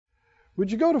Would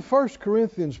you go to 1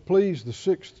 Corinthians, please, the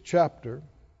 6th chapter?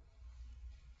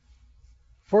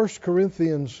 1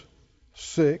 Corinthians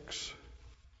 6.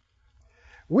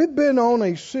 We've been on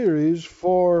a series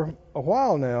for a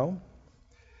while now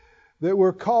that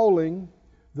we're calling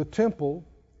the Temple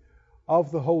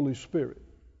of the Holy Spirit.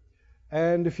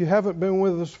 And if you haven't been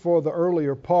with us for the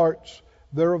earlier parts,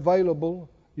 they're available.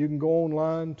 You can go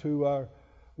online to our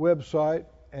website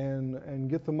and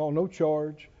get them all, no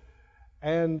charge.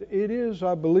 And it is,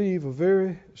 I believe, a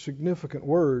very significant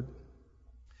word.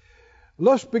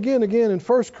 Let's begin again in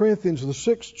 1 Corinthians, the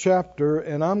 6th chapter,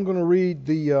 and I'm going to read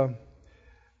the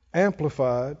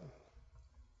Amplified.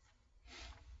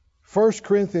 1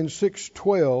 Corinthians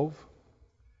 6:12,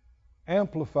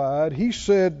 Amplified. He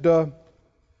said,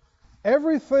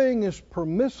 everything is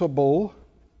permissible,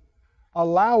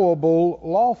 allowable,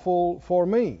 lawful for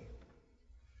me.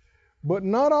 But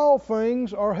not all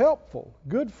things are helpful,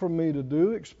 good for me to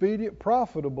do, expedient,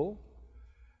 profitable.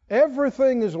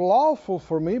 Everything is lawful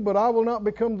for me, but I will not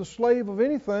become the slave of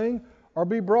anything or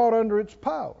be brought under its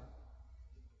power.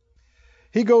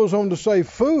 He goes on to say,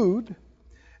 food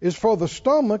is for the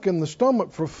stomach and the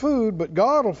stomach for food, but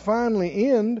God will finally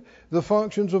end the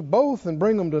functions of both and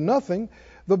bring them to nothing.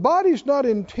 The body's not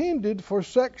intended for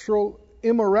sexual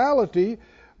immorality,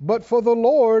 but for the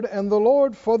Lord, and the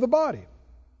Lord for the body.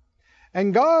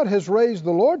 And God has raised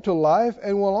the Lord to life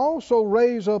and will also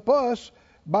raise up us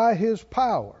by His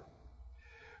power.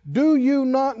 Do you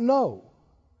not know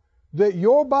that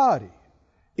your body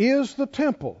is the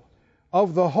temple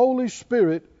of the Holy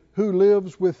Spirit who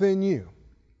lives within you?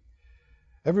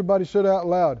 Everybody said out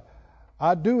loud,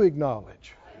 I do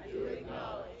acknowledge,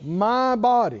 my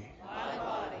body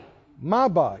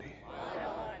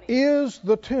is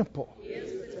the temple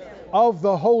of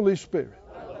the Holy Spirit.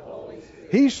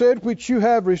 He said, which you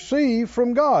have received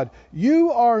from God.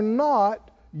 You are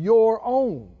not your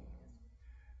own.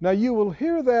 Now, you will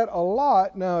hear that a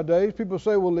lot nowadays. People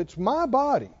say, well, it's my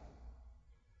body.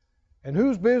 And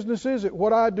whose business is it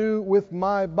what I do with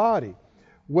my body?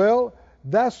 Well,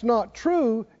 that's not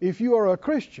true if you are a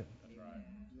Christian.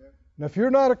 Now, if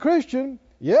you're not a Christian,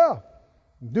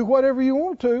 do whatever you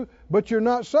want to, but you're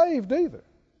not saved either.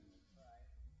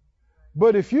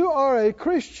 But if you are a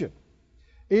Christian,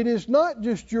 it is not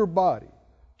just your body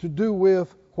to do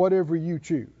with whatever you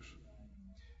choose.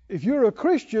 If you're a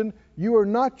Christian, you are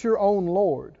not your own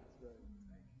Lord.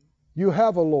 You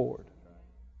have a Lord.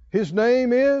 His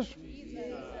name is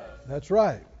Jesus. That's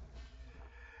right.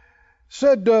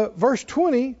 Said, verse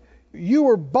 20, you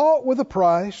were bought with a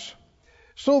price,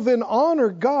 so then honor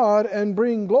God and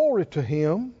bring glory to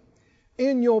Him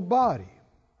in your body.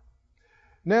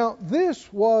 Now,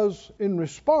 this was in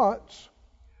response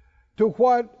to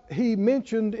what he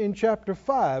mentioned in chapter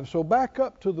 5. So back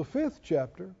up to the 5th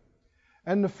chapter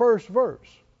and the 1st verse.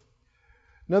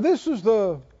 Now this is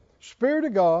the Spirit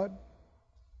of God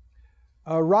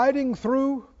writing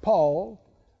through Paul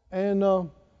and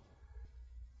to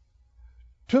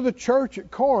the church at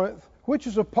Corinth, which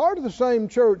is a part of the same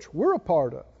church we're a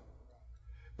part of.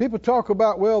 People talk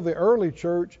about, well, the early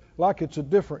church like it's a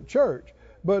different church.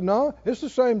 But no, it's the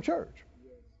same church.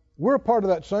 We're a part of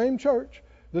that same church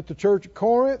that the church of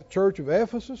Corinth, church of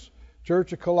Ephesus,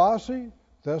 church of Colossae,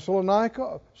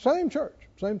 Thessalonica, same church.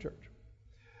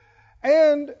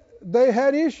 And they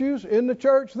had issues in the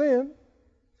church then,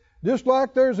 just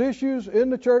like there's issues in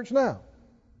the church now.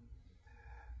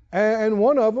 And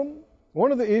one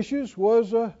of the issues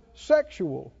was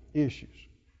sexual issues.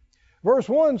 Verse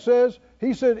 1 says,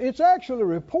 he said, it's actually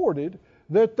reported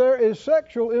that there is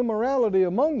sexual immorality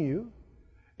among you,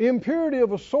 impurity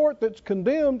of a sort that's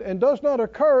condemned and does not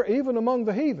occur even among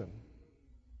the heathen.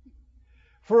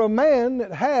 For a man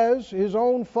that has his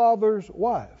own father's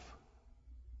wife.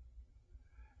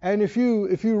 And if you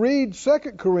read 2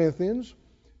 Corinthians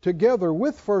together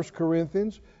with 1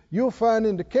 Corinthians, you'll find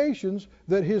indications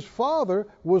that his father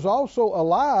was also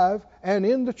alive and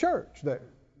in the church there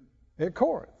at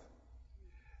Corinth.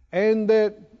 And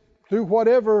that through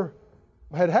whatever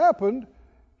had happened,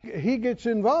 he gets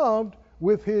involved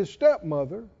with his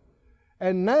stepmother,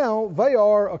 and now they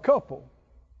are a couple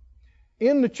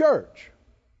in the church,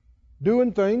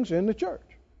 doing things in the church.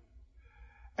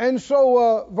 And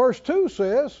so verse 2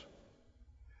 says,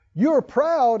 you're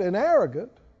proud and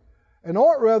arrogant, and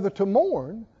ought rather to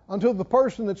mourn until the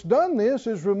person that's done this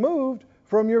is removed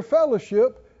from your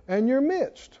fellowship and your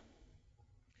midst.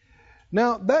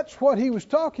 Now, that's what he was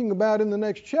talking about in the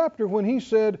next chapter when he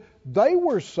said they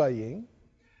were saying,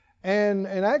 and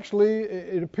actually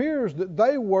it appears that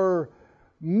they were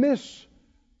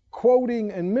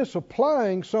misquoting and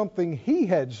misapplying something he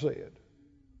had said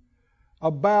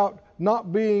about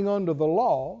not being under the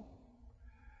law,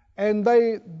 and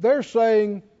they're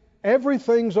saying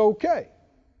everything's okay.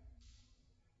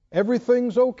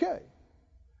 Everything's okay.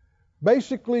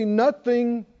 Basically,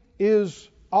 nothing is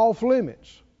off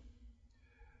limits.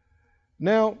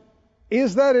 Now,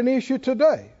 is that an issue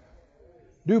today?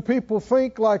 Do people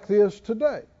think like this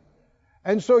today?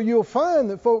 And so you'll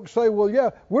find that folks say, well, yeah,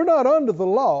 we're not under the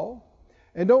law,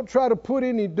 and don't try to put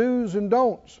any do's and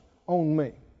don'ts on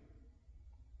me.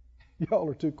 Y'all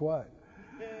are too quiet.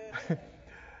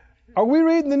 Are we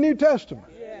reading the New Testament?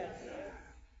 Yes.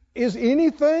 Is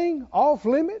anything off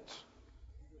limits?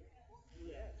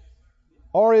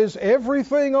 Or is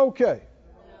everything okay?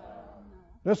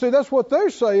 Now see, that's what they're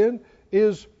saying,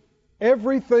 is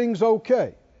everything's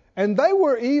okay. And they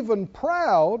were even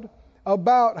proud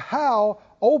about how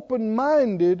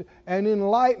open-minded and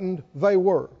enlightened they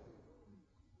were,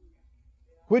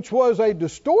 which was a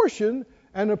distortion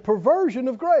and a perversion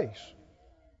of grace.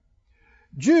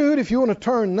 Jude, if you want to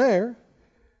turn there,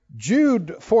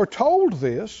 Jude foretold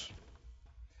this,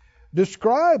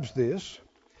 describes this.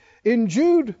 In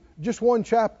Jude, just one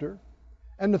chapter,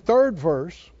 and the 3rd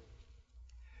verse,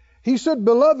 he said,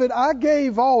 "Beloved, I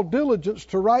gave all diligence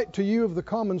to write to you of the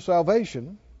common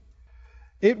salvation.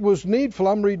 It was needful,"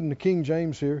 I'm reading the King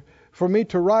James here, "for me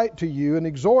to write to you and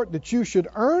exhort that you should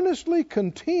earnestly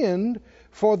contend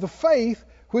for the faith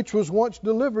which was once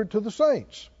delivered to the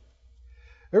saints."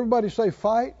 Everybody say,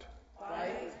 fight.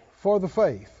 Fight for the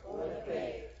faith. For the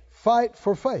faith. Fight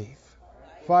for faith.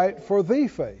 Fight for the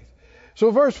faith.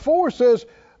 So verse 4 says,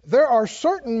 "There are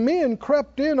certain men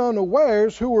crept in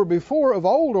unawares who were before of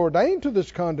old ordained to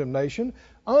this condemnation,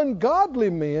 ungodly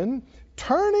men,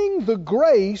 turning the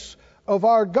grace of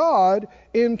our God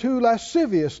into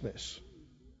lasciviousness."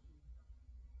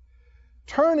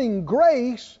 Turning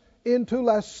grace into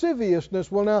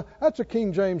lasciviousness. Well, now, that's a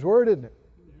King James word, isn't it?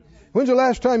 When's the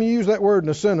last time you used that word in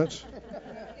a sentence?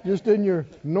 Just in your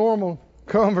normal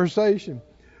conversation.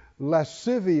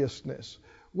 Lasciviousness.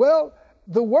 Well,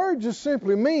 the word just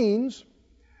simply means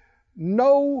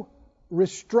no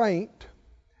restraint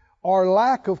or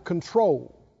lack of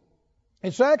control.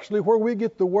 It's actually where we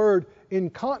get the word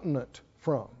incontinent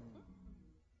from.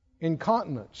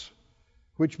 Incontinence,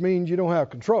 which means you don't have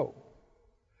control.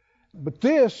 But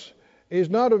this is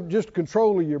not just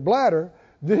control of your bladder.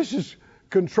 This is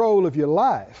control of your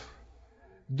life.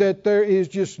 That there is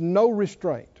just no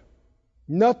restraint.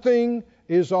 Nothing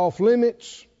is off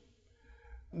limits.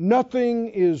 Nothing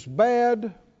is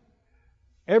bad.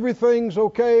 Everything's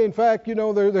okay. In fact,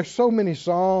 there's so many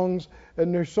songs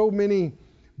and there's so many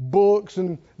books,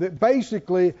 and that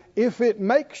basically, if it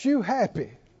makes you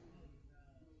happy,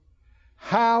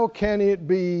 how can it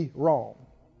be wrong?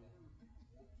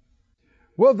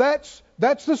 Well, that's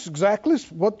just exactly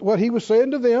what he was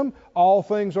saying to them. All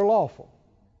things are lawful.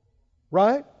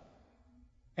 Right?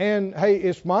 And hey,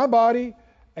 it's my body,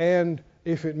 and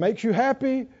if it makes you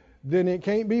happy, then it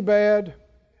can't be bad.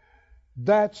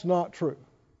 That's not true.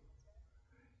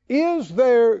 Is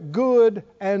there good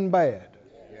and bad?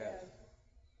 Yes.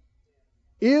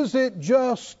 Is it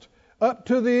just up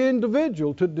to the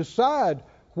individual to decide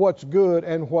what's good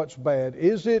and what's bad?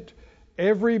 Is it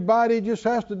everybody just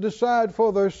has to decide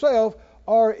for themselves,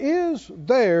 or is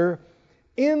there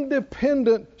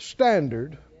independent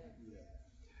standard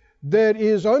that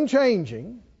is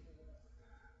unchanging,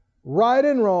 right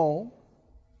and wrong,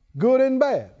 good and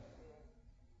bad?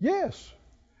 Yes.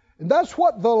 And that's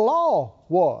what the law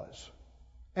was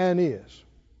and is.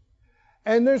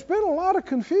 And there's been a lot of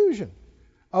confusion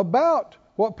about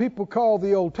what people call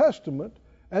the Old Testament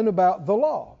and about the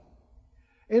law.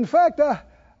 In fact,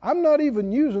 I'm not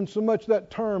even using so much that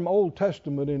term Old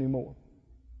Testament anymore.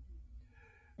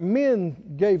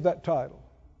 Men gave that title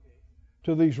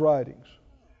to these writings.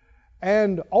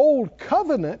 And Old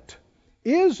Covenant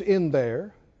is in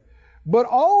there, but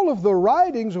all of the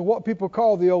writings of what people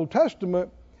call the Old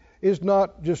Testament is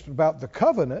not just about the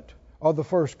covenant or the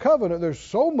first covenant. There's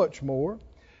so much more.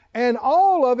 And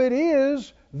all of it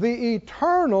is the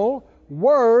eternal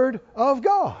Word of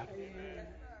God.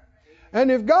 And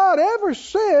if God ever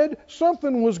said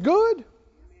something was good,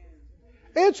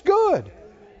 it's good.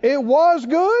 It was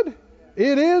good.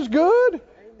 It is good.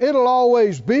 It'll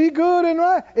always be good and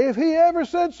right. If He ever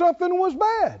said something was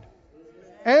bad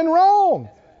and wrong,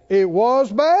 it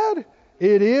was bad.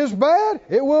 It is bad.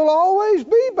 It will always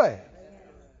be bad.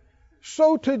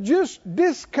 So to just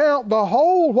discount the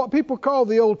whole, what people call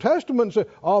the Old Testament, and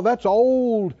say, oh, that's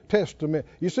Old Testament.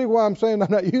 You see why I'm saying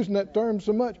I'm not using that term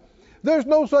so much? There's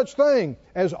no such thing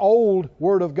as old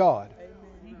Word of God.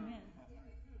 Amen.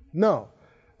 No.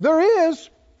 There is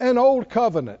an Old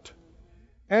Covenant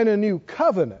and a New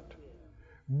Covenant.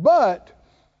 But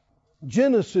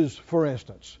Genesis, for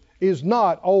instance, is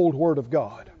not old Word of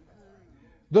God.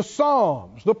 The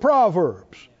Psalms, the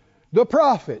Proverbs, the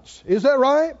prophets, is that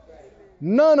right?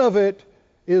 None of it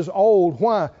is old.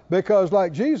 Why? Because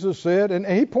like Jesus said, and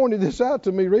he pointed this out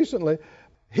to me recently,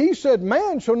 he said,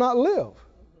 man shall not live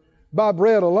by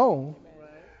bread alone,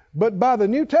 but by the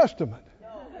New Testament.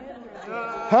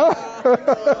 Huh?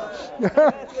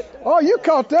 Oh, you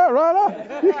caught that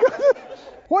right?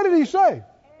 What did he say?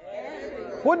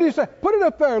 What did he say? Put it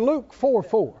up there, Luke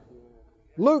 4:4.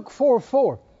 Luke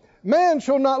 4:4. Man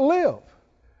shall not live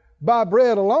by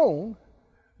bread alone,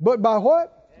 but by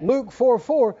what? Luke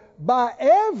 4:4. By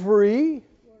every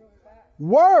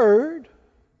word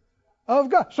of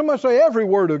God. Somebody say every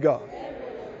word of God.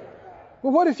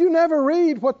 Well, what if you never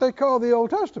read what they call the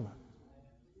Old Testament?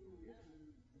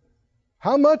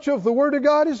 How much of the Word of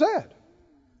God is that?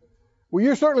 Well,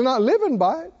 you're certainly not living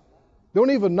by it.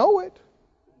 Don't even know it.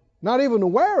 Not even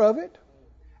aware of it.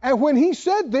 And when he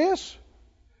said this,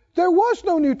 there was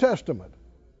no New Testament.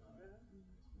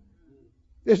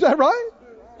 Is that right?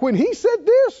 When he said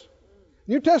this,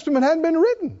 New Testament hadn't been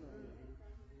written.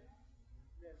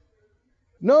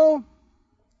 No,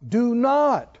 do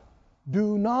not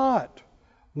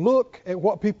look at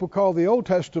what people call the Old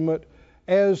Testament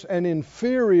as an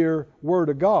inferior Word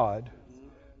of God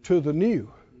to the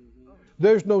New.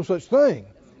 There's no such thing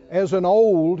as an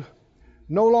old,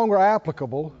 no longer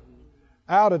applicable,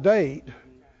 out of date,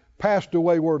 passed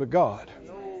away Word of God.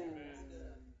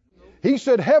 He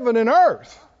said heaven and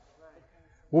earth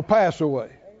will pass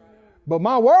away, but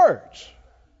my words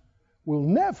will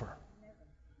never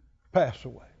pass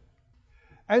away.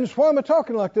 And that's why I'm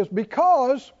talking like this,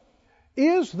 because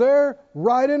is there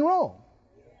right and wrong?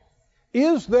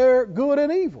 Is there good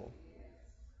and evil?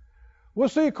 Well,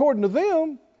 see, according to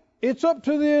them, it's up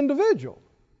to the individual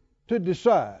to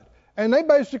decide. And they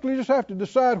basically just have to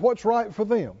decide what's right for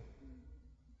them.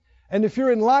 And if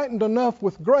you're enlightened enough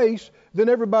with grace, then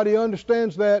everybody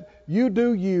understands that you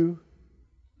do you.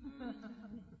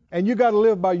 And you got to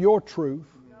live by your truth.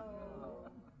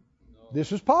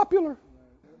 This is popular.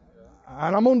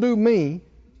 And I'm going to do me.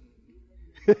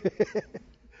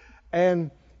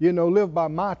 And, live by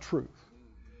my truth.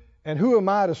 And who am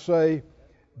I to say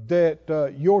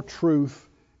that your truth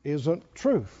isn't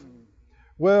truth?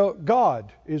 Well,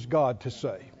 God is God to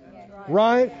say.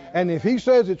 Right? And if he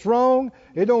says it's wrong,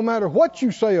 it don't matter what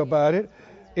you say about it,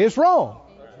 it's wrong.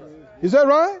 Is that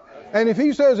right? And if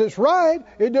he says it's right,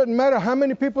 it doesn't matter how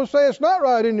many people say it's not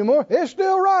right anymore, it's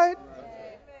still right.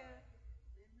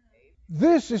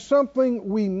 This is something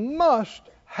we must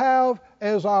have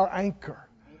as our anchor.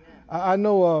 I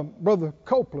know Brother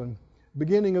Copeland,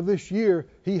 beginning of this year,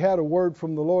 he had a word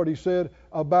from the Lord. He said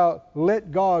about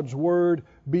let God's word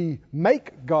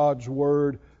make God's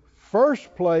word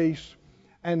first place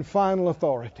and final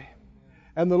authority.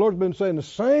 And the Lord's been saying the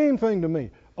same thing to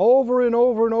me over and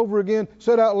over and over again.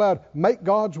 Said out loud, make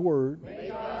God's word. Make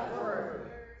God's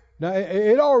word. Now,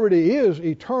 it already is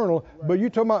eternal, but you're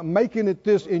talking about making it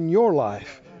this in your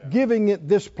life, giving it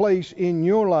this place in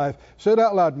your life. Said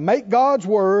out loud, make God's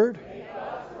word,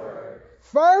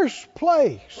 first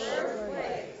place,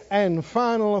 and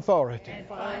final authority.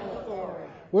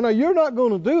 Well, now, you're not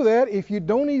going to do that if you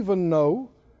don't even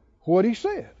know what he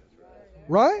said.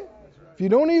 Right? If you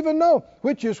don't even know,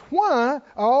 which is why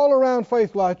all around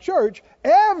Faith Life Church,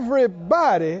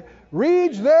 everybody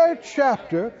reads their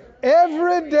chapter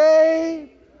every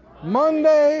day,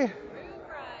 Monday.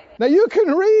 Now, you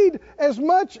can read as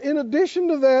much in addition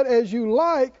to that as you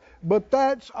like, but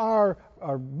that's our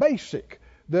basic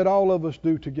that all of us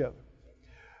do together.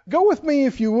 Go with me,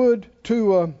 if you would,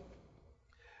 to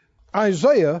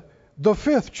Isaiah, the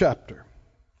 5th chapter.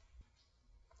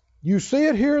 You see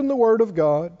it here in the Word of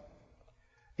God,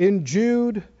 in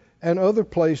Jude and other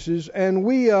places, and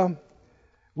we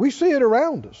see it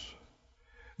around us,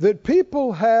 that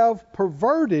people have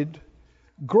perverted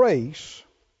grace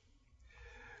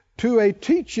to a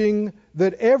teaching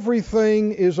that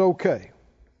everything is okay.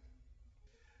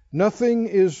 Nothing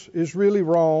is really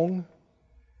wrong.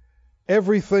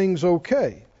 Everything's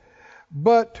okay.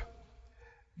 But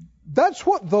that's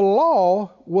what the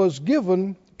law was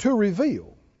given to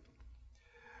reveal,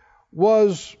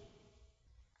 was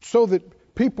so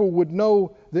that people would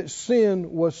know that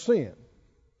sin was sin.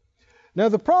 Now,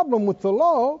 the problem with the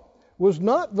law was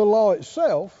not the law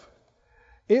itself.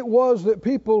 It was that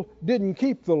people didn't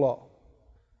keep the law.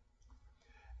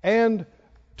 And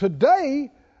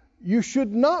today, you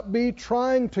should not be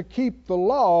trying to keep the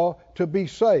law to be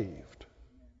saved.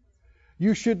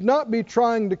 You should not be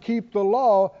trying to keep the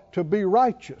law to be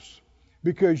righteous,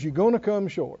 because you're going to come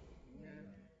short.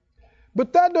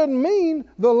 But that doesn't mean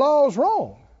the law's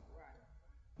wrong.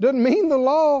 Doesn't mean the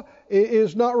law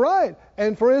is not right.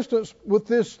 And for instance, with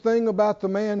this thing about the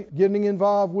man getting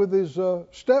involved with his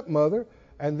stepmother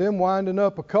and them winding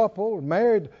up a couple or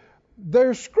married,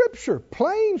 there's scripture,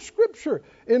 plain scripture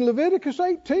in Leviticus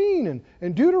 18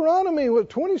 and Deuteronomy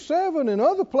 27 and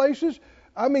other places.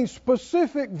 I mean,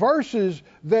 specific verses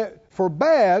that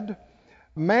forbade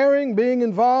marrying, being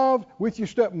involved with your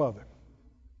stepmother.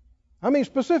 I mean,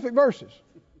 specific verses.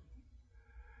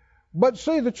 But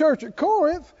see, the church at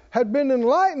Corinth had been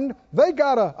enlightened. They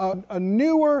got a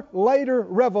newer, later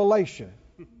revelation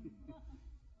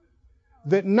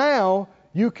that now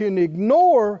you can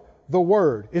ignore the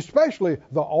Word, especially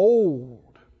the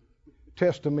Old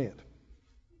Testament.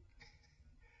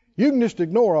 You can just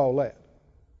ignore all that.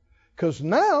 Because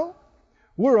now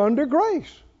we're under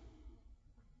grace.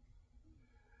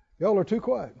 Y'all are too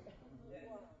quiet.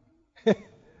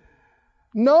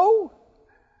 No.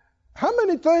 How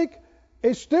many think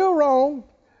it's still wrong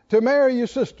to marry your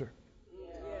sister?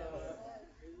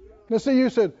 Now see, you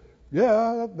said,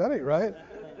 yeah, that ain't right.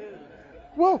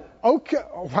 Well, okay,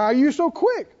 why are you so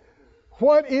quick?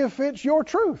 What if it's your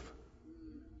truth?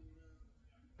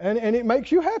 And it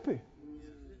makes you happy?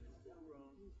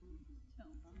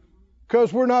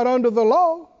 Because we're not under the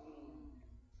law,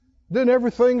 then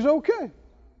everything's okay.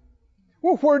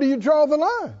 Well, where do you draw the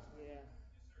line?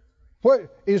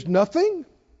 What, is nothing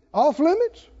off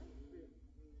limits?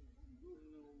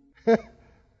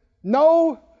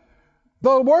 No,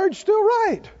 the Word's still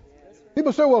right.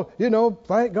 People say, well,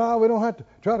 thank God we don't have to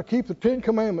try to keep the 10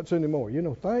 Commandments anymore.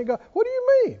 Thank God. What do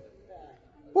you mean?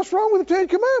 What's wrong with the 10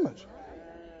 Commandments?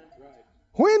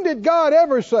 When did God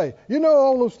ever say,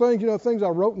 all those things, things I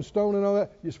wrote in stone and all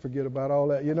that? Just forget about all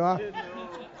that.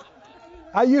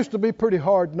 I used to be pretty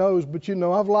hard-nosed, but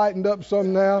I've lightened up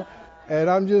some now, and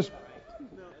I'm just...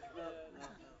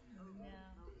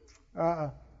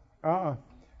 How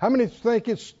many think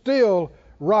it's still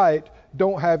right,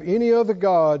 don't have any other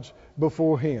gods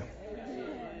before Him?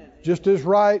 Just as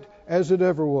right as it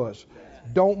ever was.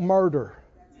 Don't murder.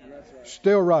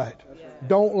 Still right.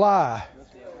 Don't lie.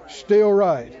 Still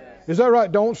right. Is that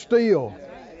right? Don't steal.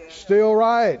 Still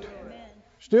right.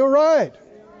 Still right.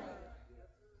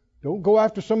 Don't go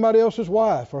after somebody else's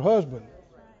wife or husband.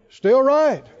 Still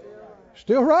right.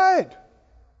 Still right.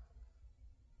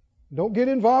 Don't get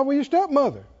involved with your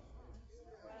stepmother.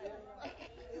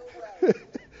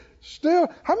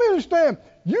 Still, how many understand?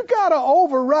 You got to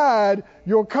override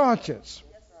your conscience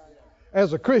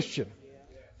as a Christian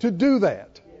to do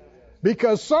that.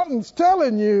 Because something's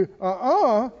telling you,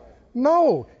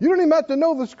 no. You don't even have to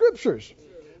know the Scriptures.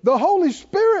 The Holy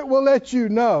Spirit will let you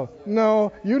know.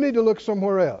 No, you need to look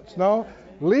somewhere else. No,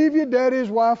 leave your daddy's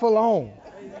wife alone.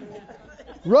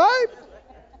 Right?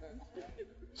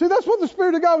 See, that's what the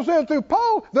Spirit of God was saying through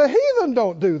Paul. The heathen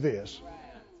don't do this.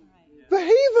 The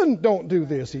heathen don't do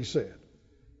this, he said.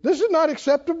 This is not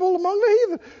acceptable among the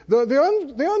heathen.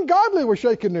 The ungodly were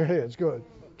shaking their heads. Good.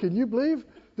 Can you believe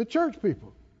the church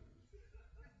people?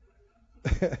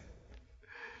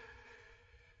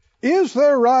 Is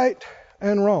there right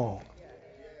and wrong?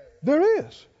 There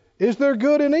is. Is there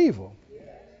good and evil?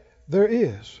 There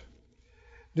is.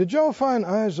 Did y'all find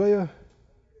Isaiah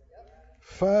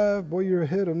 5? Boy, you're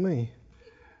ahead of me.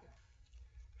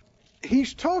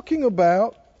 He's talking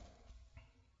about,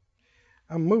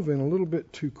 I'm moving a little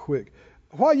bit too quick.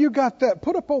 While you got that,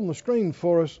 put up on the screen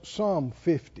for us Psalm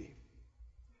 50.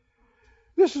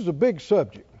 This is a big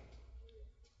subject.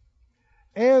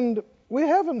 And we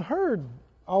haven't heard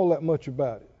all that much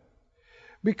about it.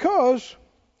 Because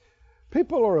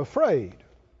people are afraid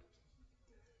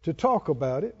to talk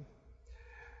about it.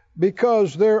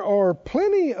 Because there are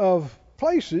plenty of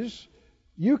places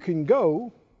you can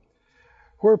go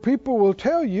where people will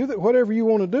tell you that whatever you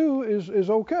want to do is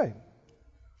okay.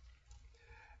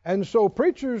 And so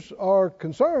preachers are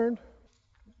concerned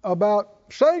about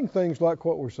saying things like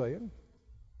what we're saying.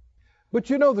 But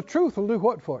the truth will do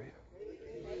what for you?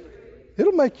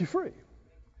 It'll make you free.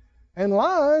 And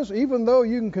lies, even though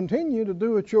you can continue to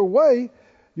do it your way,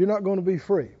 you're not going to be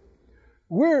free.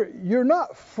 You're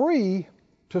not free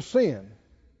to sin.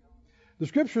 The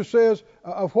Scripture says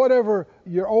of whatever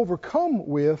you're overcome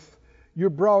with, you're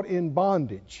brought in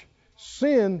bondage.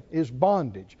 Sin is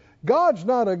bondage. God's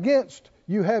not against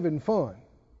you having fun.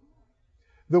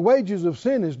 The wages of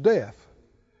sin is death.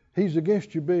 He's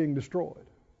against you being destroyed.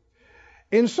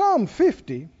 In Psalm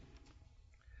 50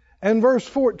 and verse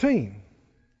 14,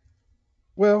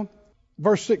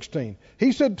 verse 16,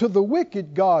 he said, to the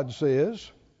wicked God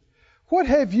says, what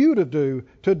have you to do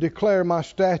to declare my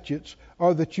statutes,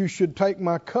 or that you should take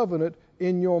my covenant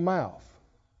in your mouth?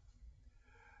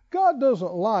 God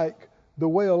doesn't like the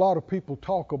way a lot of people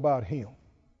talk about Him.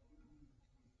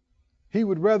 He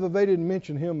would rather they didn't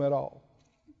mention Him at all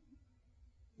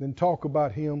than talk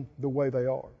about Him the way they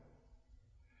are.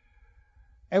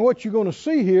 And what you're going to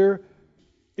see here,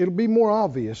 it'll be more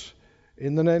obvious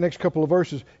in the next couple of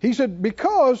verses. He said,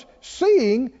 because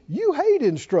seeing you hate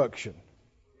instruction,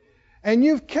 and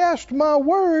you've cast my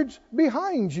words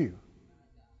behind you.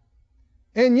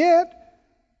 And yet,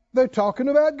 they're talking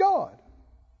about God.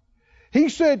 He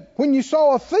said, when you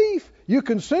saw a thief, you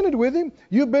consented with him.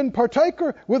 You've been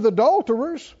partaker with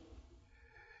adulterers.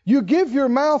 You give your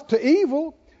mouth to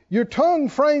evil. Your tongue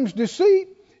frames deceit.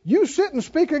 You sit and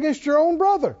speak against your own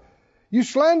brother. You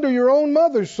slander your own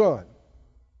mother's son.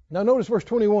 Now notice verse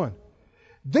 21.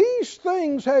 These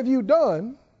things have you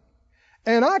done,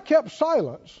 and I kept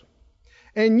silence.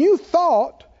 And you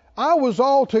thought I was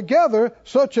altogether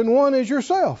such an one as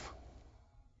yourself.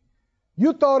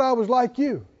 You thought I was like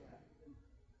you.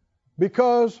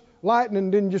 Because lightning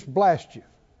didn't just blast you.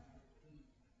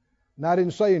 And I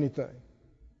didn't say anything.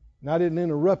 And I didn't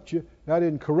interrupt you. And I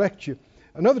didn't correct you.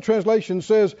 Another translation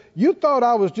says, you thought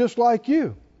I was just like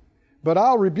you, but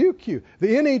I'll rebuke you.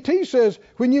 The NET says,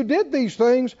 when you did these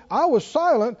things, I was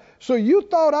silent, so you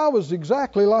thought I was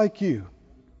exactly like you.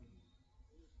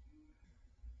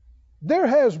 There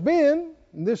has been,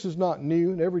 and this is not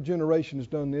new, and every generation has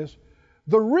done this,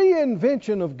 the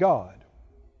reinvention of God.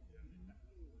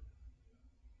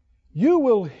 You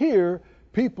will hear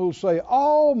people say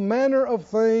all manner of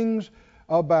things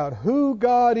about who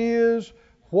God is,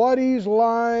 what He's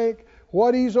like,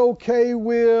 what He's okay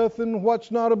with, and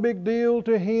what's not a big deal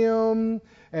to Him.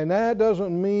 And that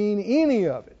doesn't mean any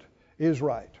of it is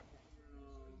right.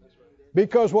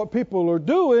 Because what people are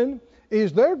doing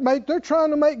is they're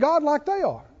trying to make God like they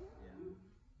are.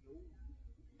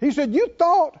 He said, you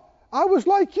thought I was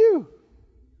like you.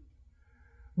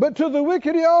 But to the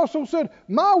wicked He also said,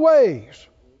 my ways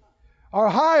are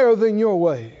higher than your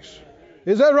ways.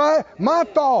 Is that right? My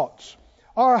thoughts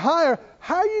are higher.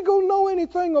 How are you going to know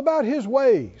anything about His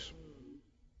ways?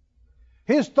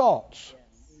 His thoughts.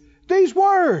 These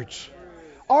words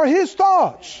are His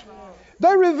thoughts.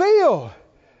 They reveal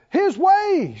His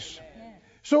ways.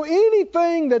 So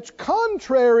anything that's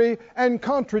contrary and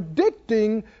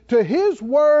contradicting to His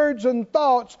words and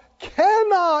thoughts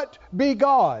cannot be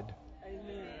God.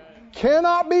 Amen.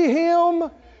 Cannot be Him.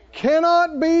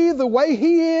 Cannot be the way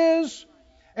He is.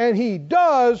 And He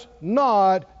does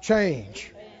not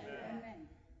change. Amen.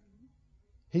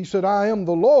 He said, I am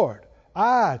the Lord.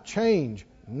 I change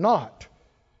not.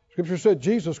 Scripture said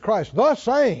Jesus Christ, the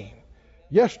same,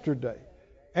 yesterday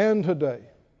and today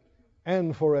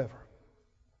and forever.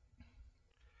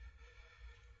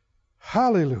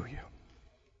 Hallelujah.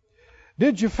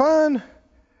 Did you find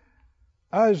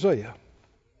Isaiah?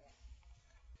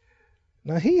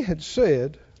 Now he had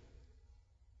said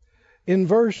in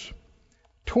verse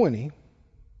 20,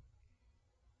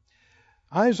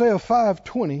 Isaiah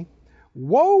 5:20,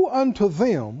 woe unto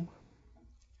them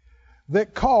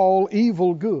that call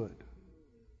evil good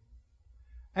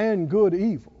and good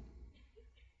evil,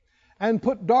 and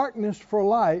put darkness for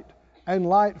light and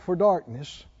light for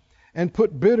darkness, and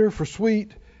put bitter for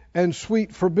sweet and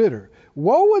sweet for bitter.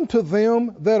 Woe unto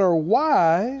them that are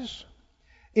wise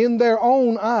in their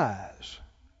own eyes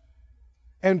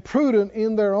and prudent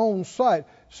in their own sight.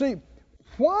 See,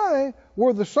 why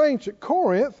were the saints at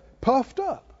Corinth puffed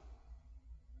up?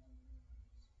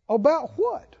 About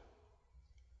what?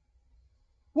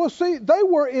 Well, see, they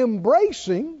were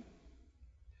embracing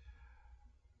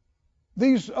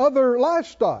these other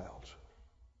lifestyles.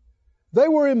 They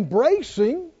were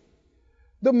embracing.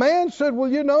 The man said, well,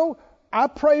 you know, I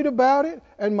prayed about it,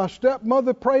 and my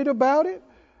stepmother prayed about it,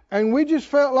 and we just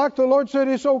felt like the Lord said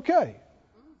it's okay.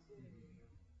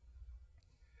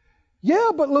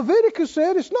 Yeah, but Leviticus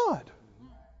said it's not.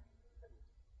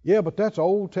 Yeah, but that's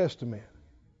Old Testament.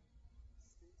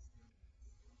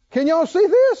 Can y'all see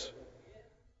this?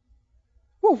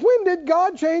 Well, when did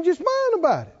God change His mind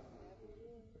about it?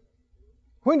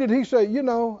 When did He say, you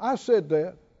know, I said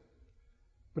that,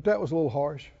 but that was a little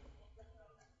harsh.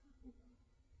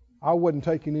 I wasn't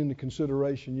taking into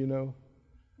consideration, you know,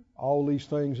 all these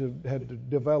things that had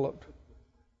developed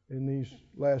in these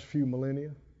last few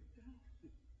millennia.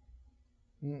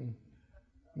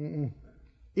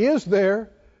 Is there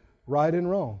right and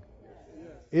wrong?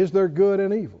 Is there good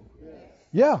and evil?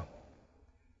 Yeah.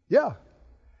 Yeah.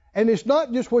 And it's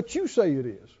not just what you say it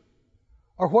is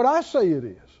or what I say it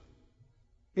is.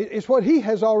 It's what He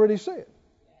has already said.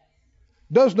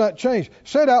 Does not change.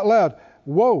 Say it out loud.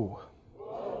 Woe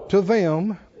to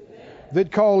them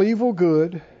that call evil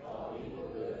good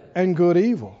and good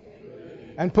evil.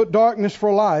 and put darkness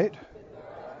for light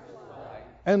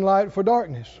and light for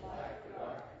darkness.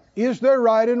 Is there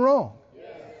right and wrong?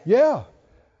 Yeah.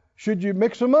 Should you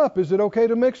mix them up? Is it okay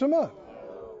to mix them up?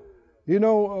 You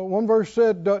know, one verse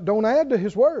said, don't add to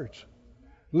his words,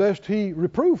 lest he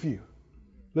reprove you,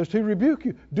 lest he rebuke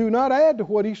you. Do not add to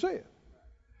what he said.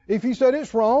 If he said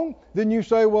it's wrong, then you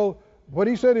say, well, what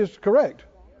he said is correct.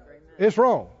 It's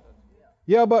wrong.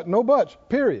 Yeah, but no buts,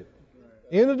 period.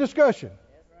 End of discussion.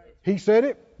 He said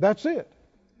it, that's it.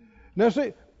 Now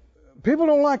see, people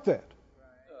don't like that.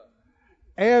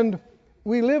 And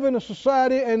we live in a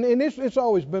society, and it's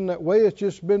always been that way. It's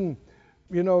just been,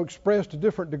 expressed to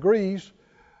different degrees.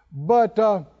 But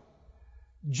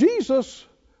Jesus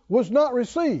was not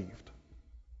received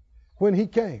when he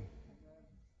came.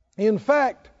 In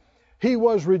fact, he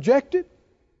was rejected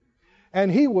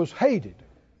and he was hated.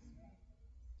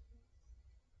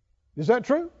 Is that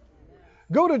true?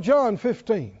 Go to John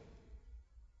 15.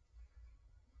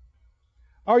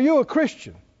 Are you a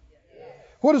Christian?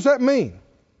 What does that mean?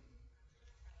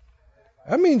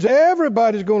 That means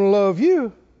everybody's going to love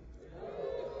you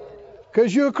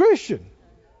because you're a Christian.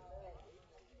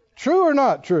 True or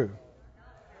not true?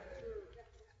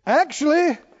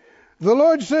 Actually, the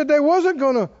Lord said they wasn't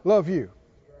going to love you.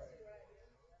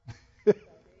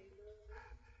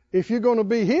 If you're going to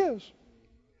be His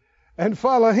and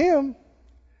follow Him.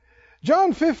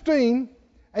 John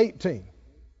 15:18.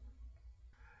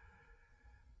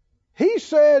 He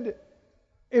said,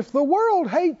 if the world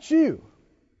hates you,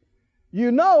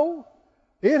 you know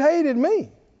it hated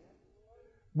me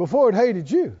before it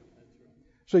hated you.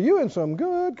 So you're in some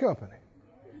good company.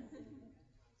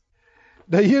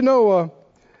 Now,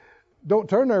 don't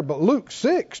turn there, but Luke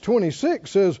 6:26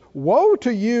 says, woe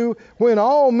to you when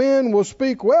all men will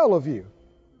speak well of you.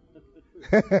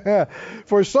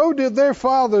 For so did their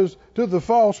fathers to the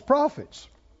false prophets.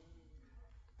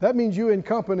 That means you're in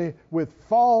company with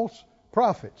false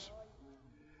prophets.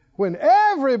 When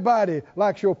everybody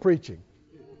likes your preaching,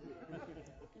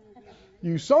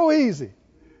 you're so easy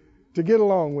to get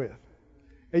along with.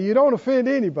 And you don't offend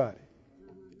anybody.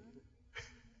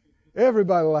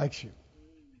 Everybody likes you.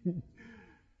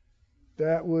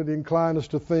 That would incline us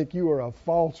to think you are a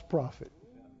false prophet.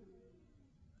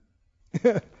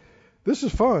 This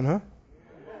is fun, huh?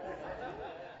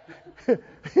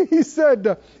 He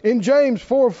said in James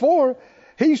 4:4,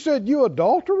 he said, you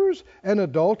adulterers and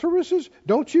adulteresses,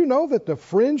 don't you know that the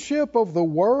friendship of the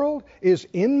world is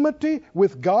enmity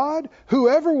with God?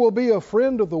 Whoever will be a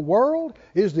friend of the world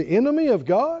is the enemy of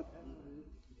God.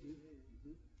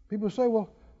 People say,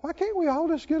 well, why can't we all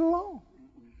just get along?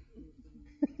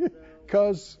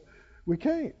 Because we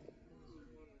can't.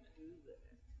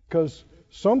 Because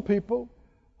some people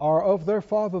are of their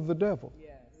father the devil.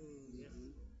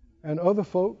 And other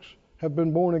folks have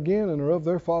been born again and are of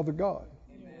their father God.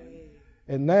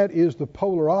 And that is the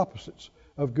polar opposites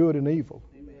of good and evil.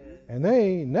 And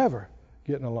they ain't never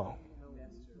getting along.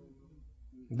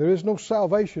 There is no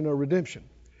salvation or redemption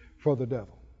for the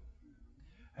devil.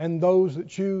 And those that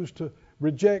choose to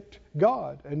reject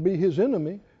God and be His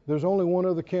enemy, there's only one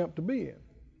other camp to be in.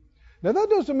 Now that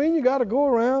doesn't mean you got to go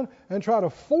around and try to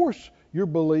force your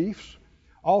beliefs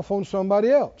off on somebody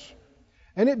else.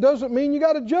 And it doesn't mean you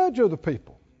got to judge other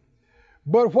people.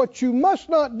 But what you must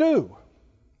not do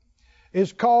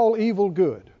is call evil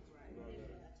good.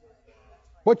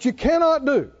 What you cannot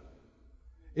do,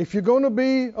 if you're going to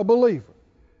be a believer,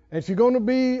 and if you're going to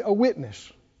be a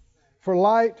witness for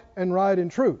light and right and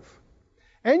truth,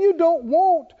 and you don't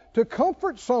want to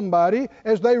comfort somebody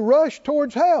as they rush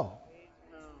towards hell,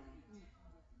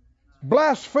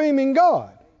 blaspheming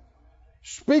God,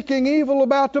 speaking evil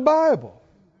about the Bible.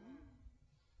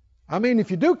 I mean,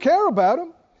 if you do care about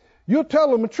them, you'll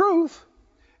tell them the truth,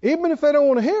 even if they don't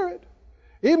want to hear it,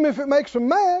 even if it makes them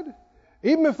mad,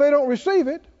 even if they don't receive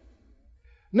it.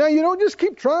 Now, you don't just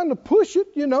keep trying to push it,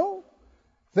 If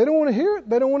they don't want to hear it,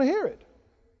 they don't want to hear it.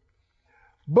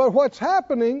 But what's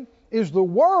happening is the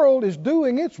world is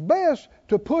doing its best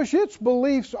to push its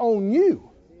beliefs on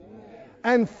you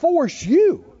and force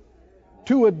you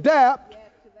to adapt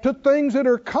to things that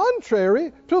are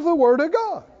contrary to the Word of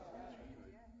God.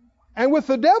 And with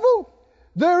the devil,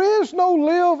 there is no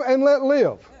live and let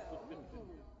live.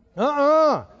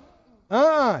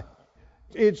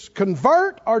 It's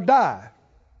convert or die.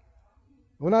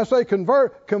 When I say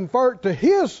convert to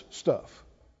his stuff,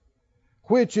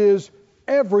 which is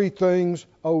everything's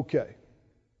okay.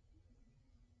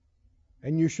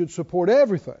 And you should support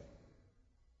everything.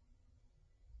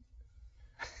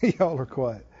 Y'all are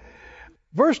quiet.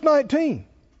 Verse 19.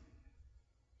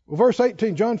 Verse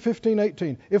 18, John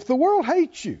 15:18. If the world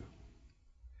hates you,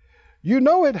 You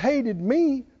know it hated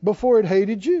me before it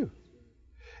hated you.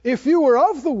 If you were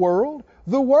of the world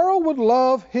would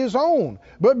love his own.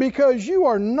 But because you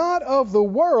are not of the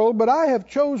world, but I have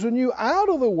chosen you out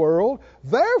of the world,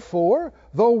 therefore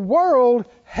the world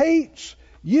hates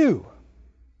you.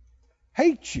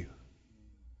 Hates you.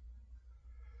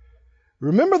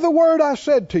 Remember the word I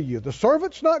said to you, the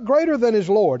servant's not greater than his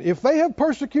Lord. If they have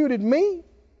persecuted me,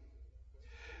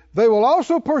 they will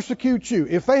also persecute you.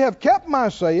 If they have kept my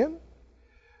saying,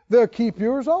 they'll keep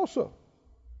yours also.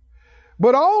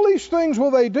 But all these things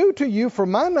will they do to you for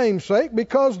my name's sake,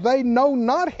 because they know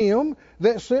not him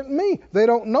that sent me. They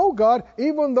don't know God,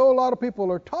 even though a lot of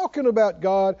people are talking about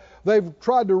God. They've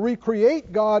tried to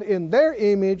recreate God in their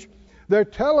image. They're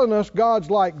telling us God's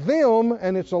like them,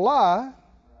 and it's a lie.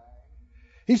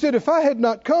 He said, if I had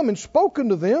not come and spoken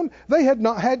to them, they had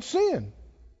not had sin.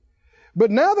 But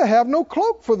now they have no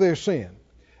cloak for their sin.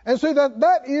 And see,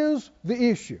 that is the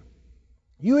issue.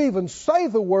 You even say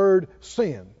the word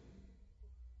sin,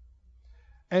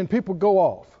 and people go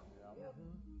off.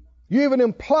 You even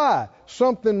imply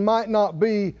something might not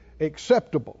be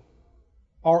acceptable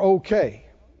or okay.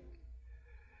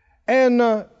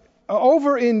 And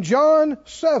over in John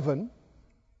 7,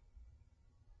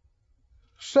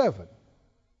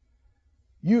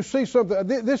 you see something.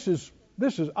 This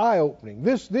is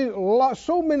eye-opening.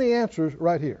 So many answers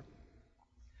right here.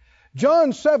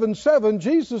 John 7:7,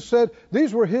 Jesus said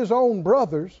these were his own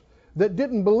brothers that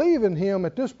didn't believe in him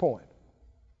at this point.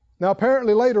 Now,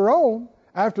 apparently later on,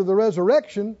 after the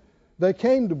resurrection, they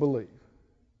came to believe.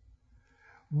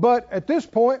 But at this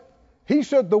point, he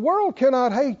said, the world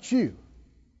cannot hate you.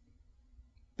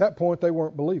 At that point, they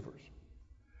weren't believers.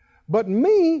 But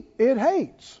me, it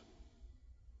hates.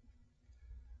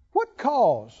 What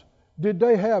cause did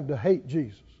they have to hate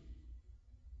Jesus?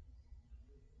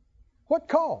 What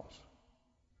cause?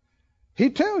 He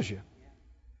tells you.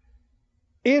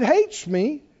 It hates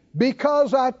me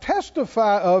because I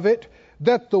testify of it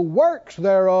that the works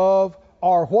thereof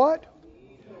are what?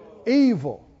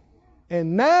 Evil.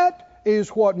 And that is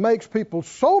what makes people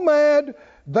so mad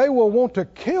they will want to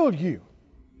kill you.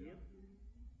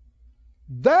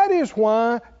 That is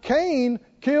why Cain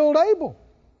killed Abel.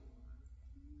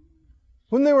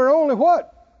 When there were only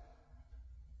what?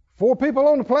 4 people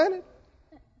on the planet?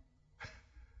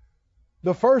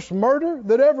 The first murder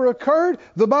that ever occurred,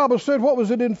 the Bible said, what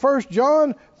was it in 1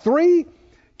 John 3?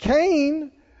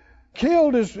 Cain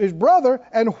killed his brother,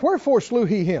 and wherefore slew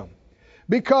he him?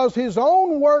 Because his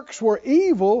own works were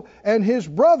evil, and his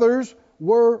brothers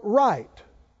were right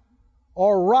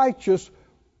or righteous.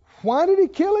 Why did he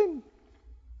kill him?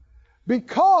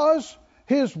 Because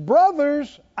his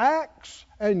brother's acts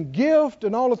and gift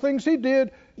and all the things he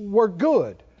did were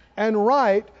good and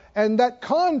right, and that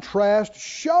contrast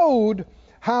showed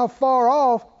how far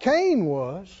off Cain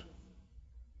was.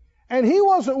 And he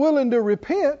wasn't willing to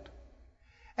repent,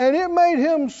 and it made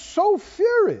him so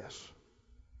furious.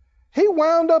 He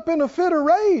wound up in a fit of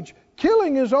rage,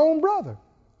 killing his own brother.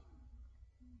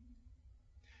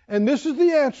 And this is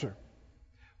the answer.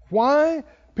 Why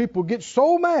people get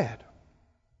so mad.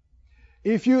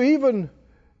 If you even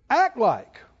act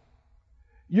like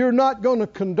you're not going to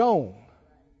condone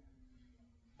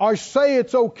or say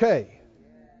it's okay,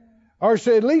 or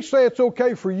at least say it's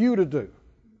okay for you to do.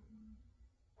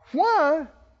 Why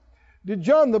did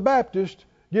John the Baptist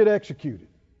get executed?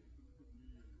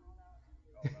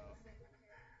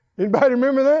 Anybody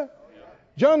remember that?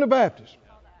 John the Baptist.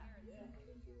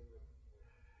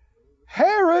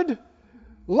 Herod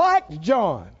liked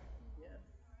John.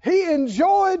 He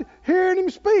enjoyed hearing him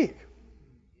speak.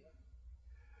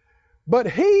 But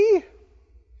I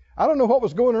don't know what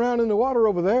was going around in the water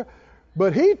over there,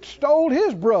 but he stole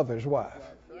his brother's wife.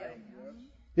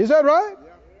 Is that right?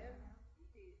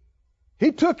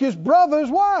 He took his brother's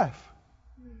wife.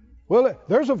 Well,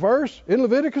 there's a verse in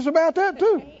Leviticus about that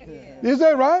too. Is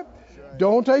that right?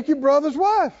 Don't take your brother's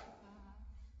wife.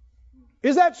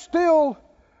 Is that still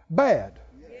bad?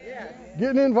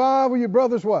 Getting involved with your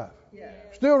brother's wife?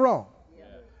 Still wrong?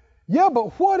 Yeah,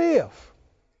 but what if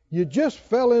you just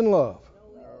fell in love?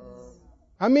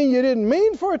 I mean, you didn't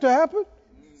mean for it to happen.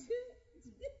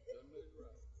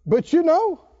 But you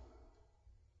know,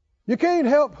 you can't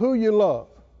help who you love.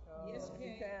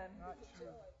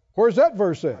 Where's that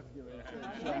verse at?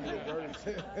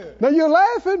 Now you're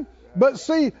laughing, but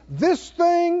see, this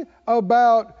thing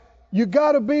about you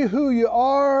got to be who you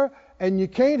are and you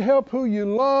can't help who you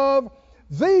love,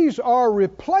 these are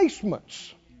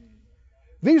replacements.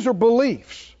 These are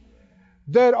beliefs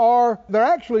they're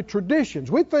actually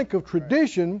traditions. We think of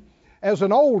tradition as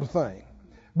an old thing,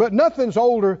 but nothing's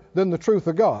older than the truth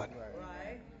of God.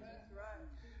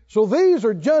 So these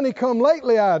are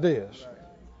Johnny-come-lately ideas.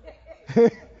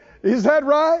 Is that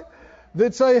right?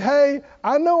 That say, hey,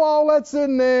 I know all that's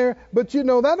in there, but you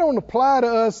know, that don't apply to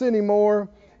us anymore,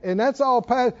 and that's all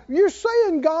past. You're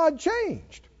saying God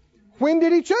changed. When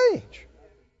did He change?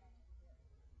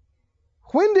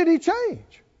 When did He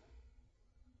change?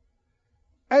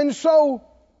 And so,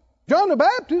 John the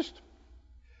Baptist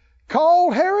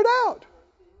called Herod out.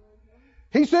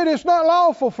 He said, it's not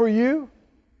lawful for you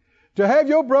to have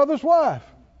your brother's wife.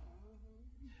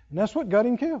 And that's what got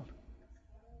him killed.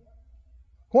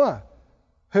 Why?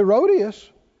 Herodias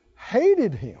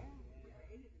hated him.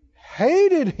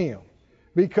 Hated him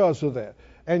because of that.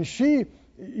 And she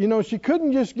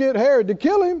couldn't just get Herod to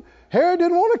kill him. Herod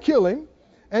didn't want to kill him.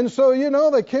 And so,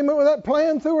 they came up with that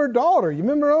plan through her daughter. You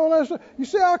remember all that stuff? You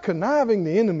see how conniving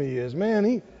the enemy is,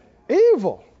 man.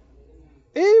 Evil.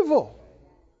 Evil.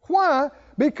 Why?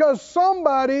 Because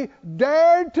somebody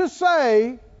dared to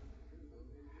say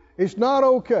it's not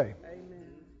okay.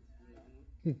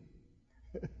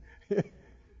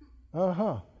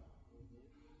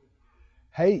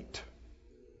 Hate,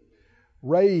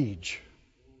 rage,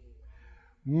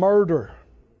 murder.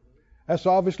 That's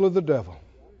obviously the devil.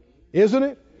 Isn't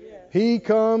it? Yes. He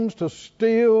comes to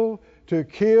steal, to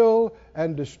kill,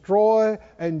 and destroy.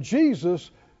 And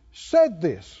Jesus said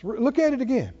this. Look at it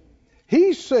again.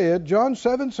 He said, John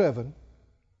 7:7,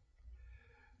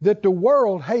 that the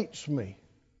world hates me.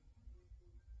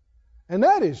 And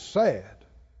that is sad.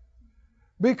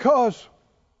 Because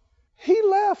He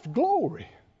left glory.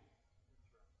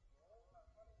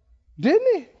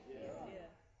 Didn't He? Yeah.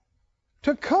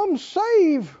 To come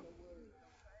save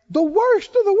the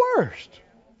worst of the worst.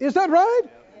 Is that right?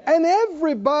 And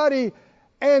everybody,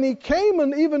 and He came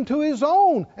and even to His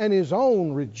own, and His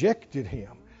own rejected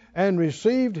Him and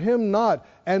received Him not.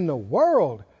 And the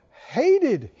world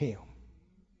hated Him.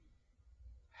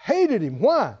 Hated Him.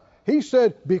 Why? He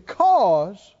said,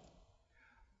 because,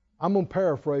 I'm going to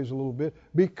paraphrase a little bit,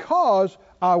 because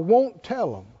I won't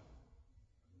tell them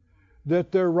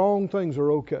that their wrong things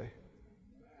are okay.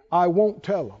 I won't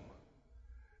tell them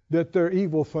that their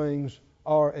evil things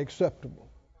are acceptable.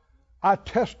 I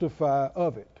testify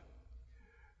of it,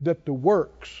 that the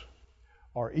works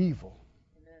are evil.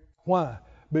 Amen. Why?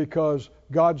 Because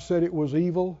God said it was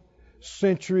evil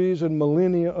centuries and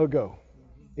millennia ago.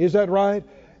 Is that right?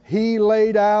 He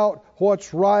laid out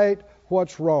what's right,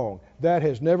 what's wrong. That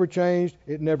has never changed.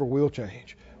 It never will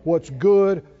change. What's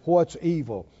good, what's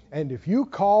evil. And if you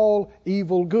call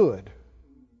evil good,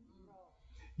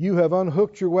 you have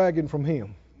unhooked your wagon from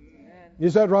Him.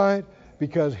 Is that right?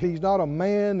 Because He's not a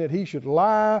man that He should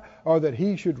lie or that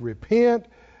He should repent.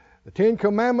 The 10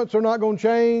 Commandments are not going to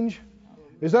change.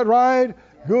 Is that right?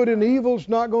 Good and evil's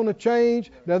not going to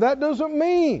change. Now that doesn't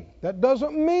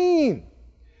mean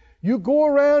you go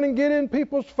around and get in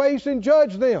people's face and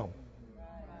judge them.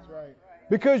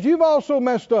 Because you've also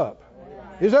messed up.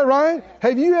 Is that right?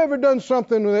 Have you ever done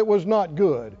something that was not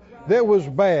good, that was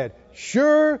bad?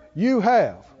 Sure, you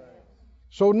have.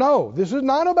 So no, this is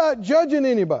not about judging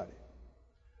anybody.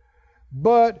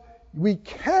 But we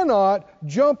cannot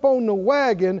jump on the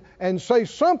wagon and say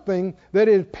something that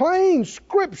in plain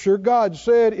Scripture God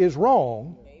said is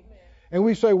wrong. And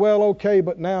we say, well, okay,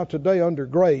 but now today under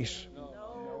grace,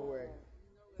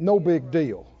 no big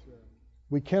deal.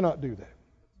 We cannot do that.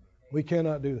 We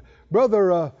cannot do that.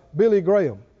 Brother Billy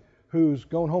Graham, who's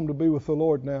gone home to be with the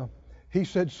Lord now, he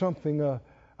said something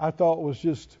I thought was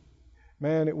just,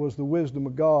 man, it was the wisdom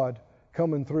of God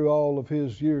coming through all of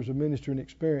his years of ministry and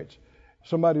experience.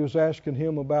 Somebody was asking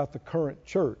him about the current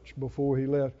church before he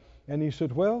left. And he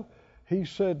said,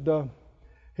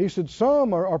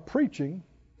 some are preaching.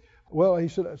 Well, he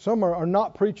said, some are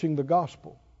not preaching the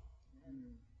gospel.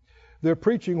 They're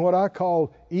preaching what I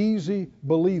call easy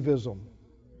believism.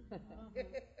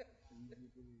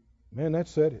 Man, that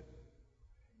said it.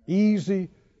 Easy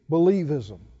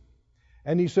believism.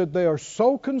 And he said they are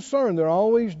so concerned. They're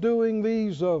always doing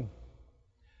these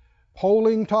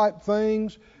polling type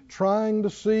things, trying to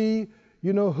see,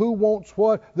 who wants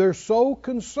what. They're so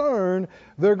concerned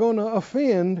they're going to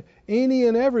offend any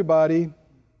and everybody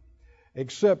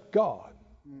except God.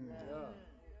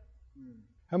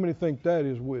 How many think that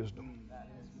is wisdom?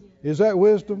 Is that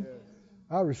wisdom?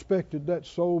 I respected that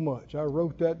so much. I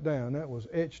wrote that down. That was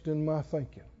etched in my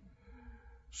thinking.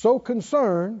 So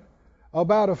concerned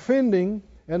about offending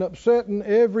and upsetting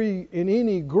in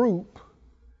any group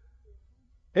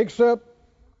except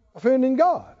offending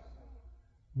God,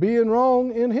 being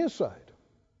wrong in His sight.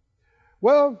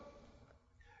 Well,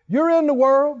 you're in the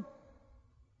world,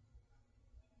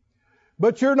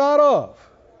 but you're not of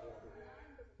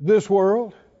this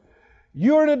world.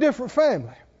 You're in a different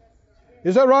family.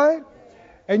 Is that right?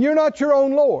 And you're not your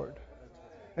own Lord.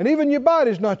 And even your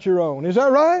body's not your own. Is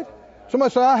that right?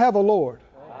 Somebody say, I have a Lord.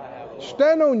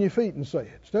 Stand on your feet and say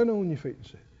it. Stand on your feet and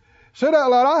say it. Say it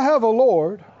out loud. I have a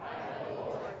Lord.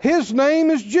 His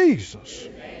name is Jesus.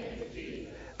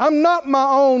 I'm not my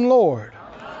own Lord.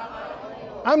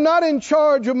 I'm not in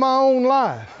charge of my own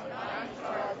life.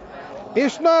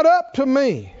 It's not up to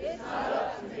me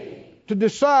to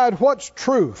decide what's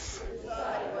truth,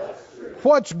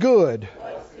 what's good,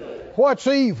 what's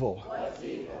evil.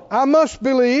 I must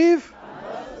believe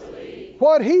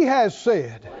what He has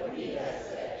said.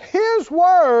 His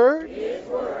Word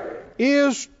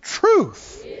is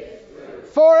truth,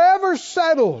 forever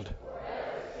settled,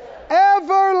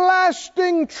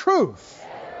 everlasting truth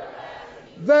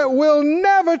that will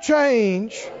never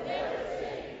change,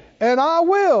 and I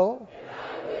will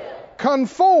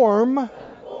conform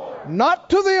not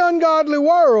to the ungodly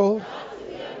world,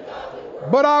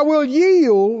 but I will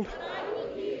yield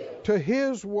to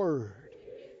His Word.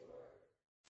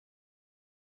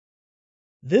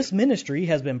 This ministry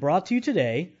has been brought to you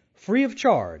today free of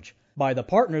charge by the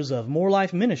partners of More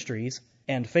Life Ministries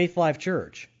and Faith Life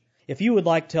Church. If you would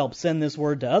like to help send this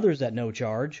word to others at no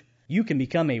charge, you can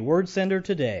become a word sender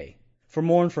today. For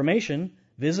more information,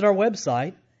 visit our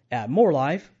website at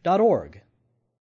morelife.org.